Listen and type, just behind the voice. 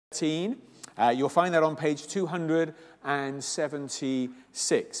13. You'll find that on page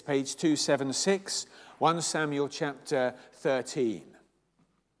 276. Page 276, 1 Samuel chapter 13.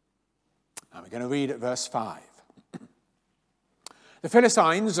 And we're going to read at verse 5. The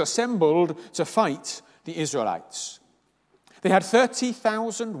Philistines assembled to fight the Israelites. They had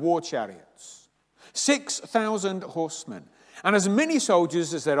 30,000 war chariots, 6,000 horsemen, and as many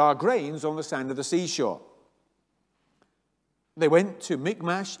soldiers as there are grains on the sand of the seashore. They went to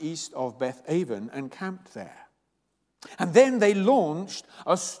Michmash east of Beth-aven and camped there. And then they launched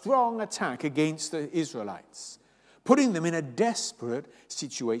a strong attack against the Israelites, putting them in a desperate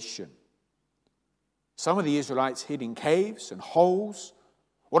situation. Some of the Israelites hid in caves and holes,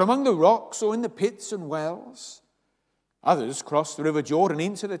 or among the rocks, or in the pits and wells. Others crossed the river Jordan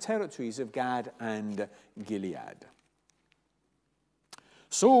into the territories of Gad and Gilead.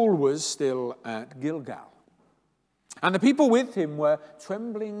 Saul was still at Gilgal, and the people with him were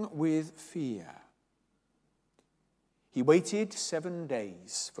trembling with fear. He waited 7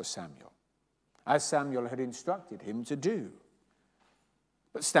 days for Samuel, as Samuel had instructed him to do.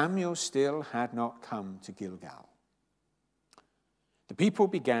 But Samuel still had not come to Gilgal. The people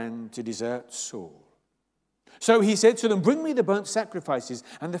began to desert Saul. So he said to them, "Bring me the burnt sacrifices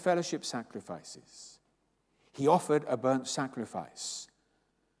and the fellowship sacrifices." He offered a burnt sacrifice.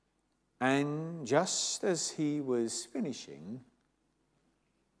 And just as he was finishing,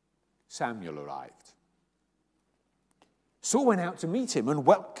 Samuel arrived. Saul went out to meet him and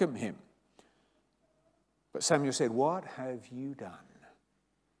welcome him. But Samuel said, "What have you done?"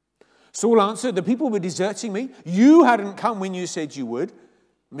 Saul answered, "The people were deserting me. You hadn't come when you said you would.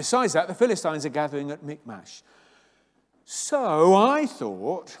 And besides that, the Philistines are gathering at Michmash. So I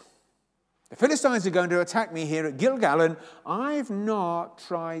thought, the Philistines are going to attack me here at Gilgal, and I've not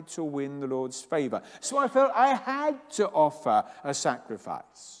tried to win the Lord's favor. So I felt I had to offer a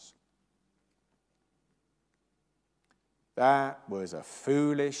sacrifice." "That was a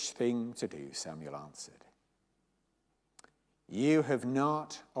foolish thing to do," Samuel answered. "You have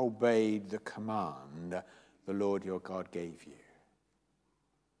not obeyed the command the Lord your God gave you.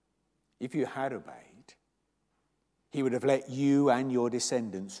 If you had obeyed, he would have let you and your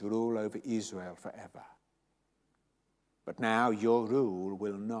descendants rule over Israel forever. But now your rule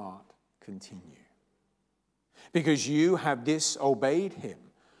will not continue. Because you have disobeyed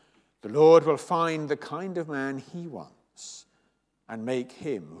him, the Lord will find the kind of man he wants and make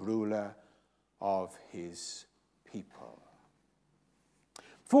him ruler of his people."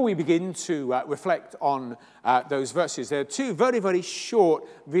 Before we begin to reflect on those verses, there are two very, very short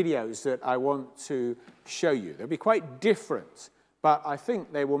videos that I want to show you. They'll be quite different, but I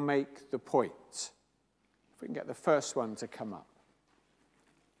think they will make the point. If we can get the first one to come up.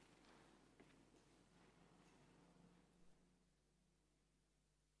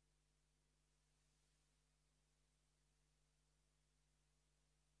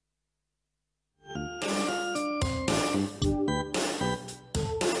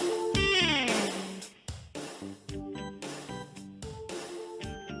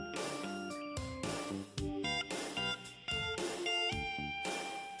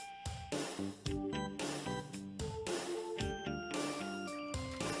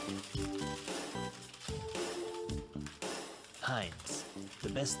 Heinz, the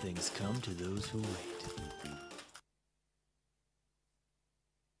best things come to those who wait.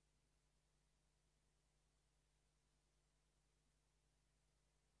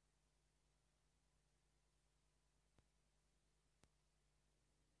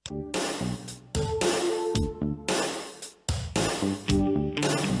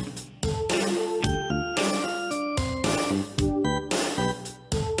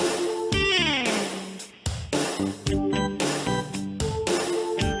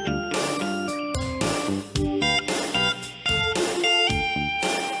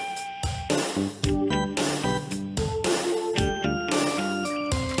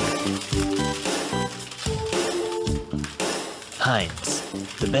 Heinz,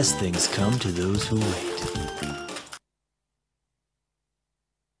 the best things come to those who wait.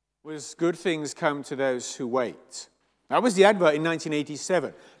 Was good things come to those who wait. That was the advert in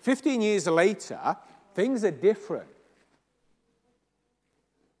 1987. 15 years later, things are different.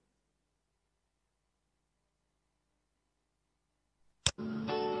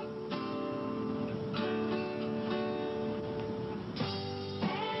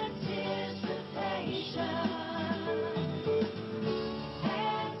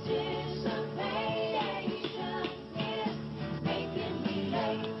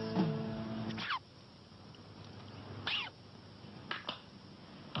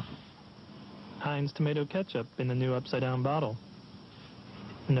 Heinz tomato ketchup in the new upside-down bottle.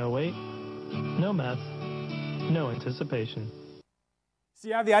 No wait, no mess, no anticipation.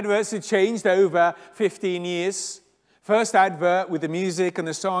 See how the adverts have changed over 15 years? First advert with the music and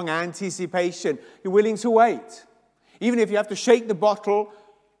the song Anticipation. You're willing to wait. Even if you have to shake the bottle,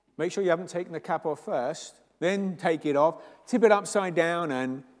 make sure you haven't taken the cap off first, then take it off, tip it upside down,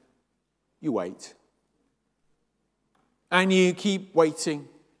 and you wait. And you keep waiting.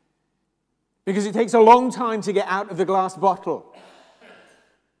 Because it takes a long time to get out of the glass bottle.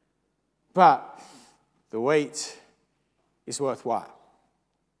 But the wait is worthwhile.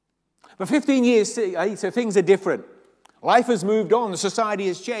 But 15 years later, things are different. Life has moved on, society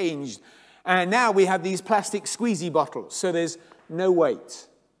has changed, and now we have these plastic squeezy bottles, so there's no wait,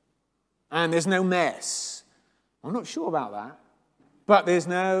 and there's no mess. I'm not sure about that, but there's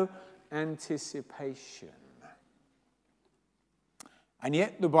no anticipation. And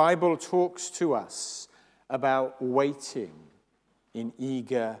yet the Bible talks to us about waiting in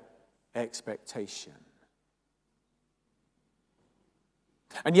eager expectation.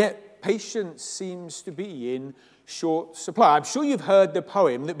 And yet patience seems to be in short supply. I'm sure you've heard the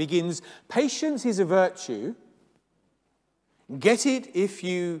poem that begins, "Patience is a virtue. Get it if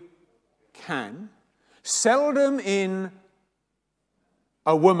you can. Seldom in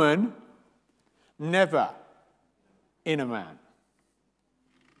a woman, never in a man."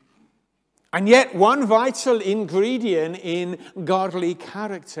 And yet one vital ingredient in godly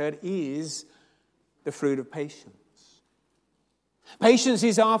character is the fruit of patience. Patience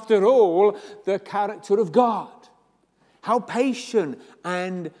is, after all, the character of God. How patient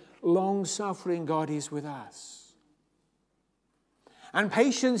and long-suffering God is with us. And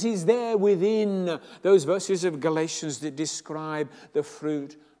patience is there within those verses of Galatians that describe the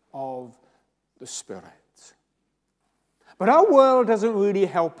fruit of the Spirit. But our world doesn't really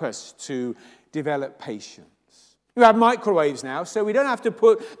help us to develop patience. We have microwaves now, so we don't have to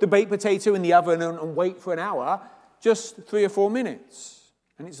put the baked potato in the oven and wait for an hour, just 3 or 4 minutes,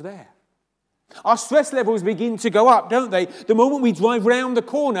 and it's there. Our stress levels begin to go up, don't they? The moment we drive round the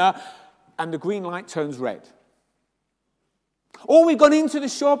corner and the green light turns red. Or we've gone into the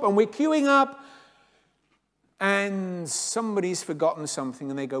shop and we're queuing up and somebody's forgotten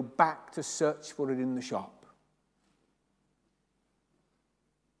something and they go back to search for it in the shop.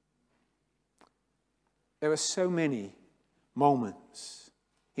 There are so many moments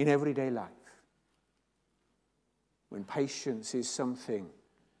in everyday life when patience is something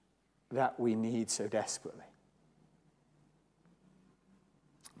that we need so desperately.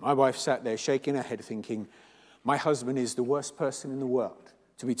 My wife sat there shaking her head thinking, my husband is the worst person in the world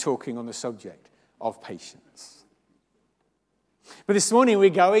to be talking on the subject of patience. But this morning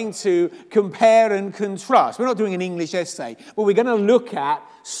we're going to compare and contrast. We're not doing an English essay, but we're going to look at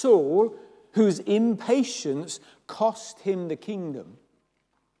Saul, whose impatience cost him the kingdom.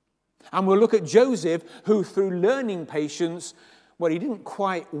 And we'll look at Joseph, who through learning patience, well, he didn't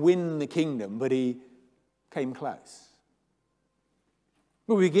quite win the kingdom, but he came close.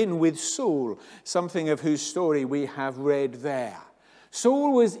 We'll begin with Saul, something of whose story we have read there.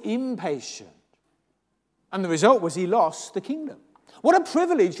 Saul was impatient, and the result was he lost the kingdom. What a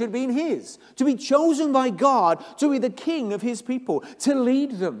privilege had been his, to be chosen by God to be the king of his people, to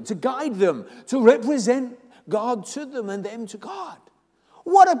lead them, to guide them, to represent God to them and them to God.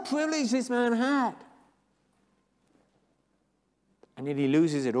 What a privilege this man had. And yet he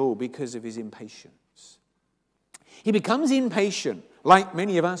loses it all because of his impatience. He becomes impatient, like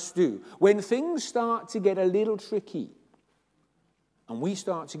many of us do, when things start to get a little tricky and we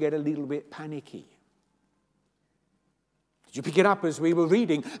start to get a little bit panicky. Did you pick it up as we were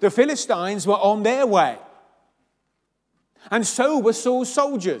reading? The Philistines were on their way. And so were Saul's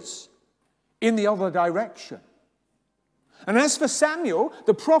soldiers in the other direction. And as for Samuel,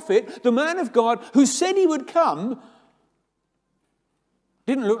 the prophet, the man of God who said he would come,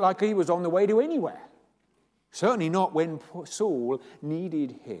 didn't look like he was on the way to anywhere. Certainly not when Saul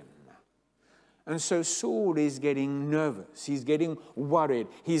needed him. And so Saul is getting nervous. He's getting worried.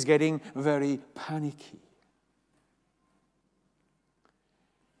 He's getting very panicky.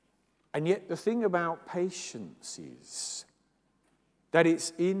 And yet the thing about patience is that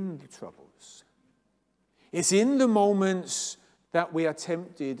it's in the troubles. It's in the moments that we are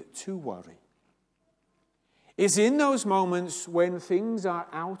tempted to worry. It's in those moments when things are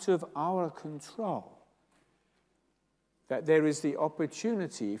out of our control that there is the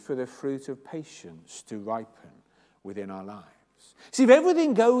opportunity for the fruit of patience to ripen within our lives. See, if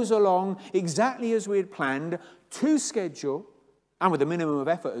everything goes along exactly as we had planned, to schedule, and with a minimum of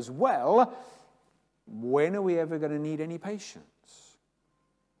effort as well, when are we ever going to need any patience?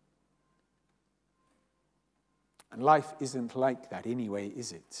 And life isn't like that anyway,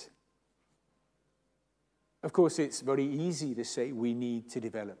 is it? Of course, it's very easy to say we need to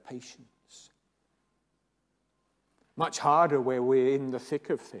develop patience. Much harder where we're in the thick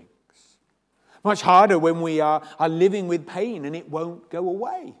of things. Much harder when we are living with pain and it won't go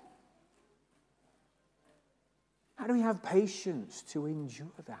away. How do we have patience to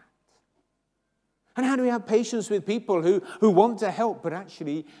endure that? And how do we have patience with people who want to help, but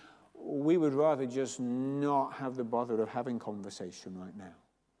actually we would rather just not have the bother of having conversation right now?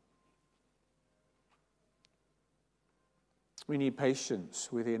 We need patience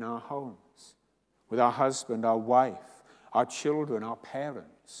within our homes, with our husband, our wife, our children, our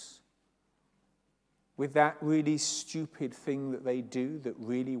parents, with that really stupid thing that they do that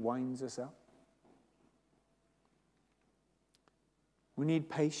really winds us up. We need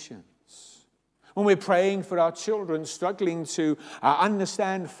patience. When we're praying for our children, struggling to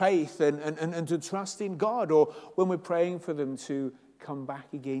understand faith and to trust in God, or when we're praying for them to come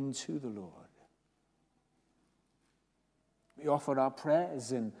back again to the Lord. We offer our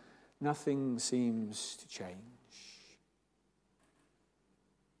prayers and nothing seems to change.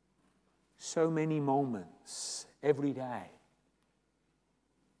 So many moments every day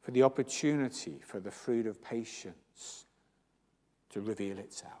for the opportunity for the fruit of patience to reveal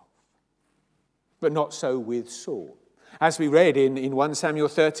itself. But not so with Saul. As we read in 1 Samuel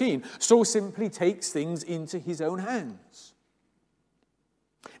 13, Saul simply takes things into his own hands.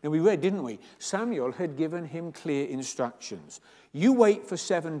 Now we read, didn't we? Samuel had given him clear instructions. You wait for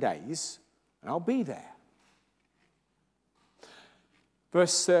 7 days and I'll be there.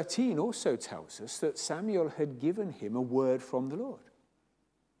 Verse 13 also tells us that Samuel had given him a word from the Lord.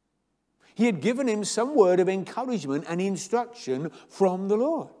 He had given him some word of encouragement and instruction from the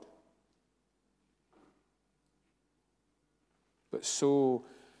Lord. But Saul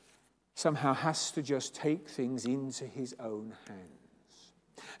somehow has to just take things into his own hands.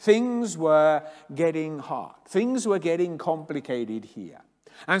 Things were getting hard. Things were getting complicated here.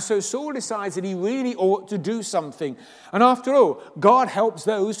 And so Saul decides that he really ought to do something. And after all, God helps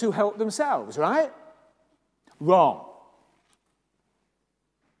those who help themselves, right? Wrong.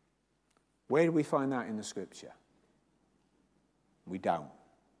 Where do we find that in the scripture? We don't.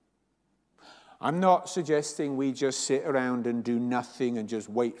 I'm not suggesting we just sit around and do nothing and just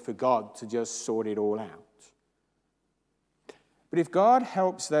wait for God to just sort it all out. But if God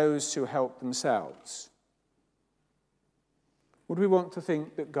helps those who help themselves, would we want to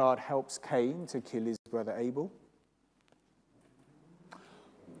think that God helps Cain to kill his brother Abel?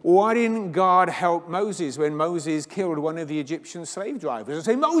 Why didn't God help Moses when Moses killed one of the Egyptian slave drivers and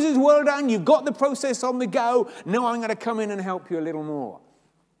say, Moses, well done, you've got the process on the go. Now I'm going to come in and help you a little more.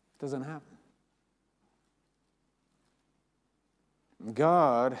 Doesn't happen.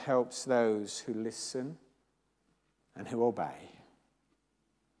 God helps those who listen and who obey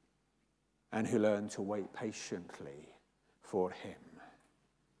and who learn to wait patiently for him.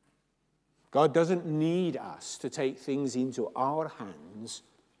 God doesn't need us to take things into our hands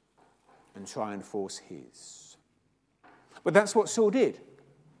and try and force his. But that's what Saul did.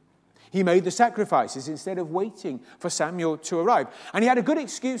 He made the sacrifices instead of waiting for Samuel to arrive. And he had a good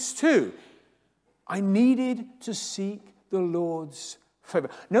excuse too. I needed to seek the Lord's favor.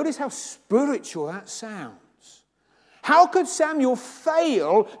 Notice how spiritual that sounds. How could Samuel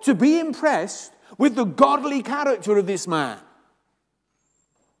fail to be impressed with the godly character of this man?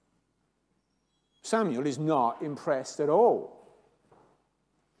 Samuel is not impressed at all.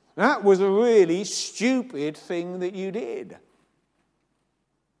 That was a really stupid thing that you did.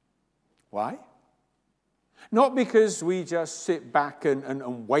 Why? Not because we just sit back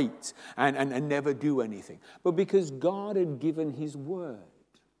and wait and never do anything, but because God had given his word.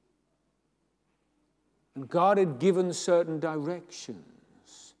 And God had given certain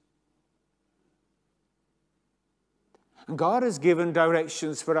directions. And God has given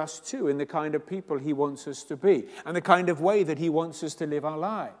directions for us too in the kind of people he wants us to be and the kind of way that he wants us to live our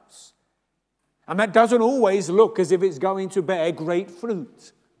lives. And that doesn't always look as if it's going to bear great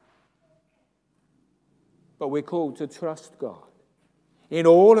fruit. But we're called to trust God in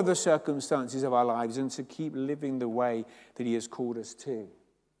all of the circumstances of our lives and to keep living the way that he has called us to.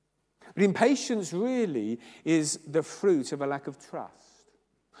 But impatience really is the fruit of a lack of trust.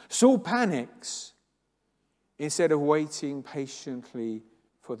 Saul panics instead of waiting patiently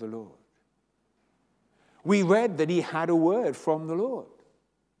for the Lord. We read that he had a word from the Lord.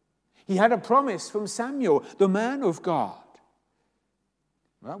 He had a promise from Samuel, the man of God.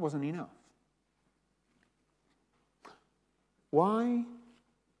 Well, that wasn't enough. Why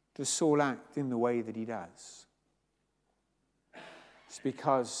does Saul act in the way that he does? It's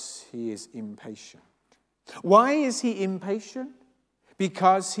because he is impatient. Why is he impatient?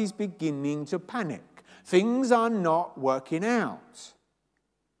 Because he's beginning to panic. Things are not working out.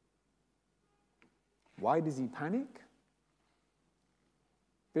 Why does he panic?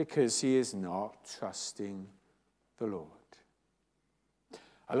 Because he is not trusting the Lord.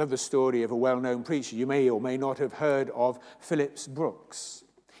 I love the story of a well-known preacher. You may or may not have heard of Phillips Brooks.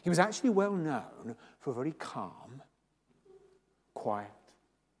 He was actually well known for a very calm, quiet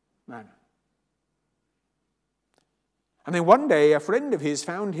manner. And then one day a friend of his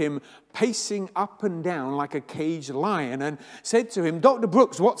found him pacing up and down like a caged lion and said to him, "Dr.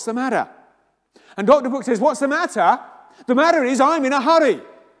 Brooks, what's the matter?" And Dr. Brooks says, "What's the matter? The matter is I'm in a hurry."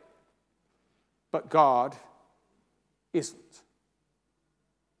 But God isn't.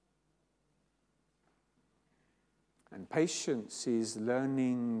 And patience is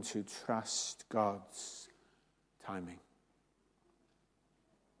learning to trust God's timing.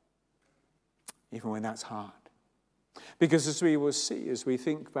 Even when that's hard. Because as we will see, as we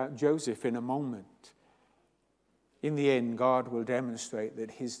think about Joseph in a moment, in the end, God will demonstrate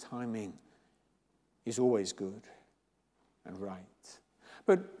that his timing is always good and right.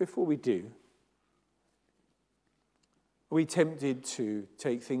 But before we do, are we tempted to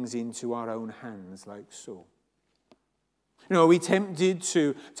take things into our own hands like Saul? Are we tempted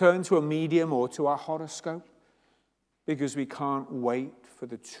to turn to a medium or to our horoscope because we can't wait for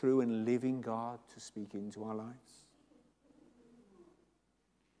the true and living God to speak into our lives?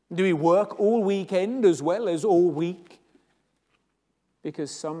 Do we work all weekend as well as all week because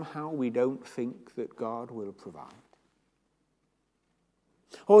somehow we don't think that God will provide?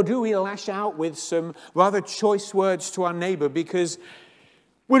 Or do we lash out with some rather choice words to our neighbor because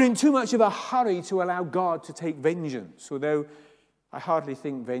we're in too much of a hurry to allow God to take vengeance? Although I hardly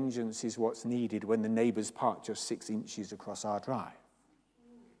think vengeance is what's needed when the neighbor's parked just 6 inches across our drive.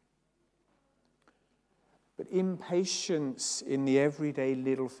 But impatience in the everyday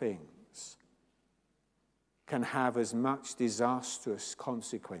little things can have as much disastrous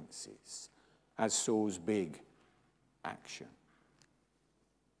consequences as Saul's big action.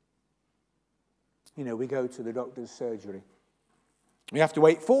 We go to the doctor's surgery. We have to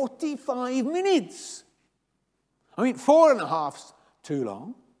wait 45 minutes. 4.5's too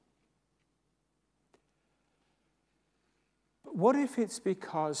long. But what if it's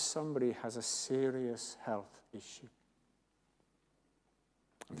because somebody has a serious health issue?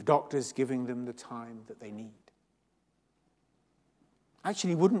 And the doctor's giving them the time that they need.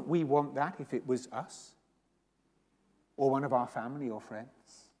 Actually, wouldn't we want that if it was us? Or one of our family or friends?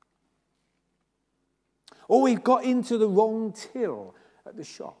 Or we've got into the wrong till at the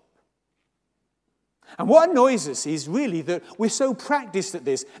shop. And what annoys us is really that we're so practiced at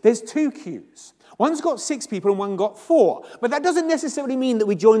this. There's 2 queues. One's got 6 people and one got 4. But that doesn't necessarily mean that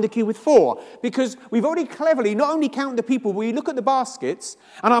we join the queue with 4, because we've already cleverly not only counted the people, but we look at the baskets,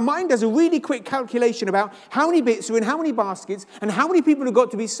 and our mind does a really quick calculation about how many bits are in how many baskets and how many people have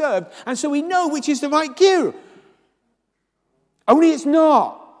got to be served, and so we know which is the right queue. Only it's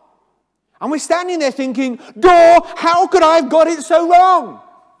not. And we're standing there thinking, how could I have got it so wrong?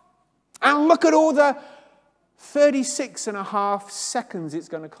 And look at all the 36.5 seconds it's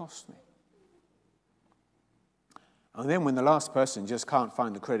going to cost me. And then when the last person just can't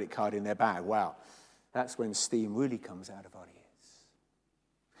find the credit card in their bag, wow, that's when steam really comes out of our ears.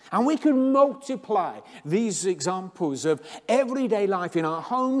 And we can multiply these examples of everyday life in our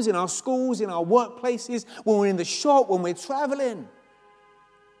homes, in our schools, in our workplaces, when we're in the shop, when we're traveling.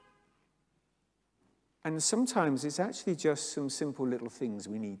 And sometimes it's actually just some simple little things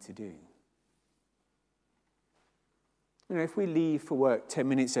we need to do. If we leave for work 10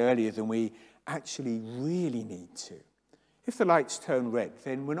 minutes earlier than we actually really need to, if the lights turn red,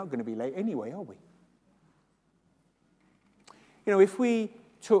 then we're not going to be late anyway, are we? If we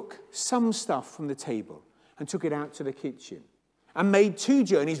took some stuff from the table and took it out to the kitchen and made 2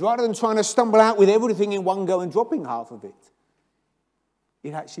 journeys rather than trying to stumble out with everything in one go and dropping half of it,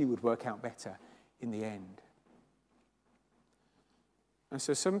 it actually would work out better in the end. And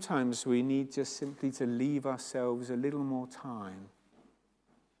so sometimes we need just simply to leave ourselves a little more time.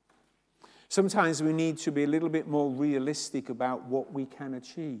 Sometimes we need to be a little bit more realistic about what we can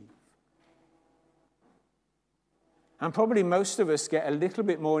achieve. And probably most of us get a little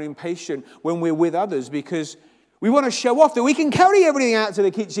bit more impatient when we're with others because we want to show off that we can carry everything out to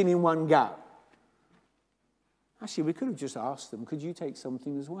the kitchen in one go. Actually, we could have just asked them, could you take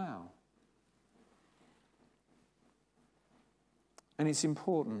something as well? And it's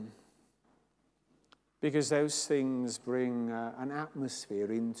important because those things bring an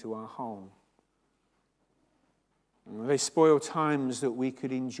atmosphere into our home. They spoil times that we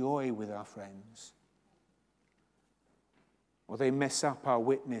could enjoy with our friends. or they mess up our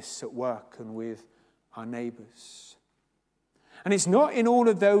witness at work and with our neighbours. And it's not in all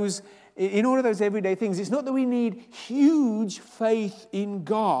of those everyday things. It's not that we need huge faith in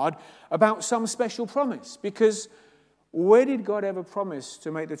God about some special promise, because where did God ever promise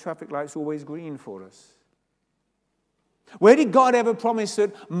to make the traffic lights always green for us? Where did God ever promise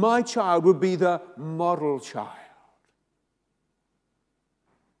that my child would be the model child?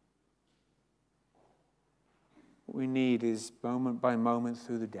 What we need is moment by moment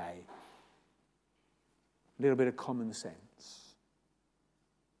through the day, a little bit of common sense,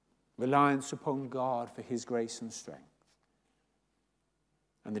 reliance upon God for his grace and strength,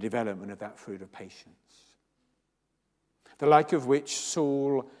 and the development of that fruit of patience, the like of which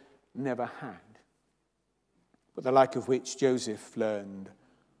Saul never had, but the like of which Joseph learned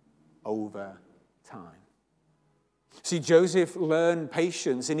over time. See, Joseph learned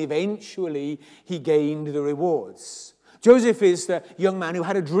patience, and eventually he gained the rewards. Joseph is the young man who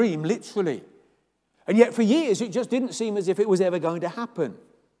had a dream, literally. And yet for years it just didn't seem as if it was ever going to happen.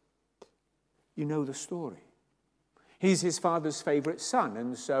 You know the story. He's his father's favorite son,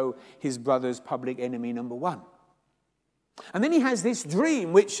 and so his brother's public enemy number one. And then he has this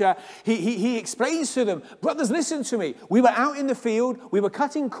dream which he explains to them. Brothers, listen to me. We were out in the field, we were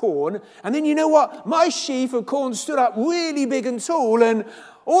cutting corn, and then you know what? My sheaf of corn stood up really big and tall, and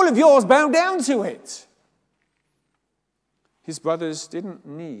all of yours bowed down to it. His brothers didn't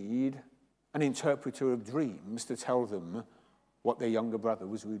need an interpreter of dreams to tell them what their younger brother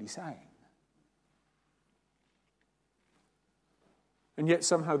was really saying. And yet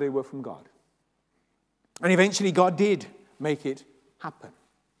somehow they were from God. And eventually God did make it happen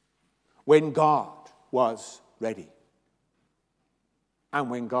when God was ready and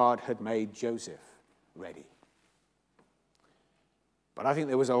when God had made Joseph ready. But I think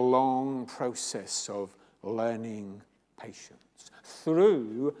there was a long process of learning patience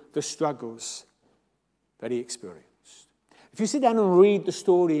through the struggles that he experienced. If you sit down and read the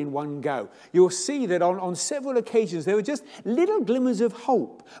story in one go, you'll see that on several occasions there were just little glimmers of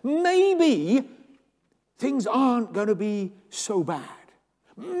hope. Maybe things aren't going to be so bad.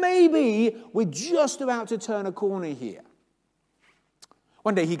 Maybe we're just about to turn a corner here.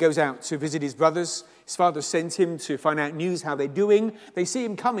 One day he goes out to visit his brothers. His father sent him to find out news, how they're doing. They see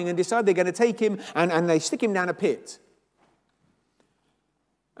him coming and decide they're going to take him, and they stick him down a pit.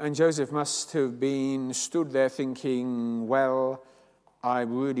 And Joseph must have been stood there thinking, well, I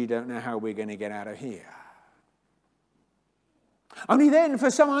really don't know how we're going to get out of here. Only then, for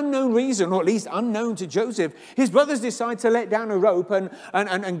some unknown reason, or at least unknown to Joseph, his brothers decide to let down a rope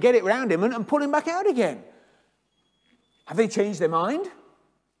and get it round him and pull him back out again. Have they changed their mind?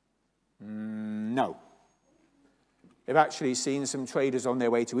 No. They've actually seen some traders on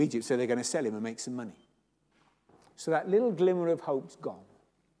their way to Egypt, so they're going to sell him and make some money. So that little glimmer of hope's gone.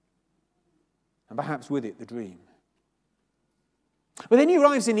 And perhaps with it, the dream. But then he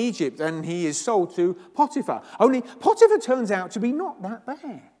arrives in Egypt and he is sold to Potiphar. Only Potiphar turns out to be not that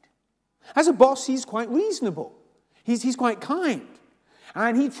bad. As a boss, he's quite reasonable. He's quite kind.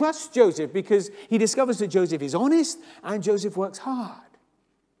 And he trusts Joseph because he discovers that Joseph is honest and Joseph works hard.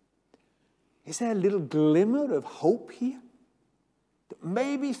 Is there a little glimmer of hope here? That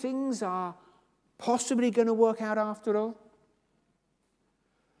maybe things are possibly going to work out after all?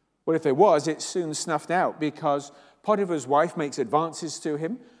 Well, if there was, it's soon snuffed out because Potiphar's wife makes advances to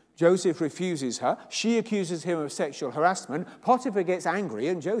him. Joseph refuses her. She accuses him of sexual harassment. Potiphar gets angry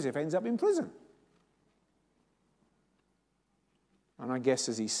and Joseph ends up in prison. And I guess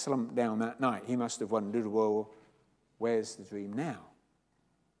as he slumped down that night, he must have wondered, well, where's the dream now?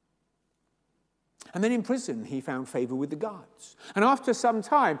 And then in prison, he found favor with the guards. And after some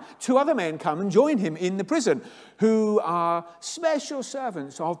time, two other men come and join him in the prison, who are special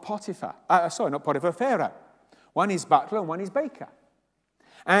servants of Potiphar. Not Potiphar, Pharaoh. One is butler and one is baker.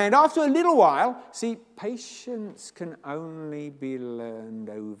 And after a little while, see, patience can only be learned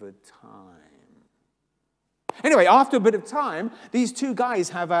over time. Anyway, after a bit of time, these two guys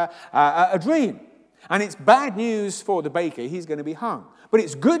have a dream. And it's bad news for the baker. He's going to be hung. But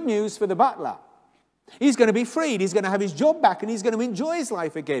it's good news for the butler. He's going to be freed. He's going to have his job back and he's going to enjoy his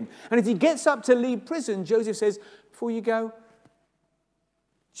life again. And as he gets up to leave prison, Joseph says, before you go,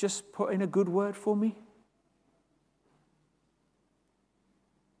 just put in a good word for me.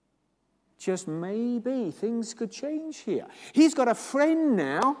 Just maybe things could change here. He's got a friend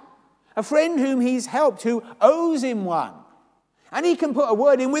now, a friend whom he's helped, who owes him one. And he can put a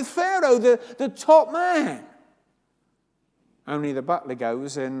word in with Pharaoh, the top man. Only the butler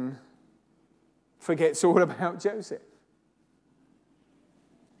goes and forgets all about Joseph.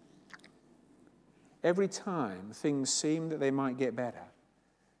 every time things seem that they might get better,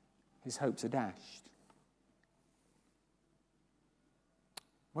 his hopes are dashed.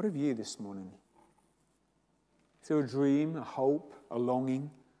 What have you this morning? Is there a dream, a hope, a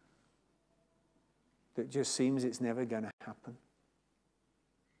longing that just seems it's never going to happen?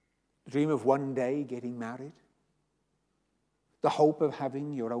 The dream of one day getting married? The hope of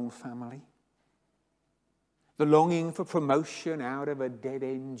having your own family? The longing for promotion out of a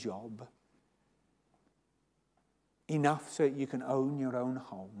dead-end job? Enough so that you can own your own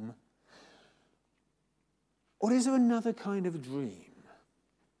home? Or is there another kind of dream?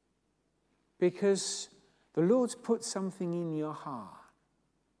 Because the Lord's put something in your heart.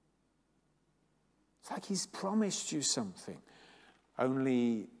 It's like he's promised you something,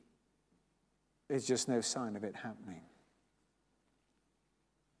 only there's just no sign of it happening.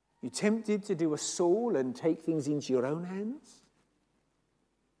 You tempted to do a Saul and take things into your own hands?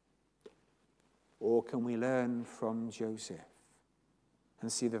 Or can we learn from Joseph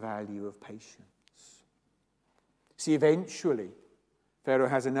and see the value of patience? See, eventually, Pharaoh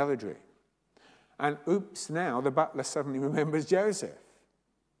has another dream. And oops, now the butler suddenly remembers Joseph.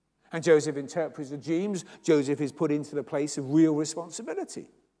 And Joseph interprets the dreams. Joseph is put into the place of real responsibility.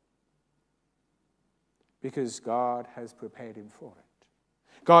 Because God has prepared him for it.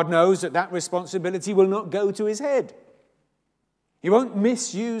 God knows that that responsibility will not go to his head. He won't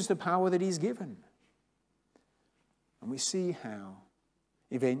misuse the power that he's given. And we see how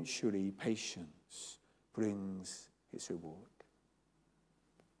eventually patience brings its reward.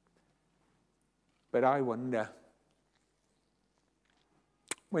 But I wonder,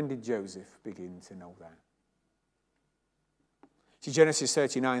 when did Joseph begin to know that? See, Genesis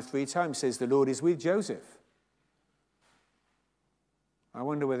 39 3 times says the Lord is with Joseph. I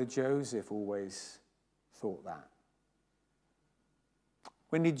wonder whether Joseph always thought that.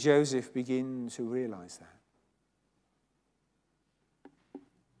 When did Joseph begin to realize that?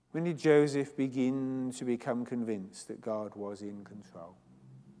 When did Joseph begin to become convinced that God was in control?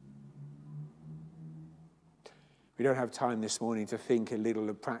 We don't have time this morning to think a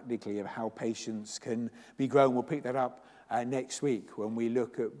little practically of how patience can be grown. We'll pick that up next week when we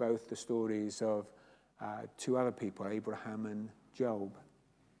look at both the stories of two other people, Abraham and Job.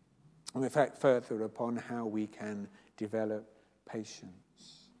 And in fact, further upon how we can develop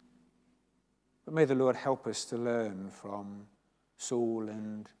patience. But may the Lord help us to learn from Saul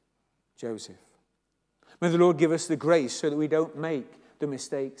and Joseph. May the Lord give us the grace so that we don't make the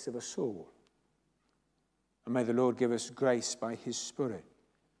mistakes of a Saul. And may the Lord give us grace by his Spirit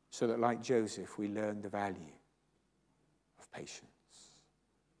so that, like Joseph, we learn the value of patience.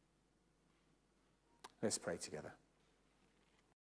 Let's pray together.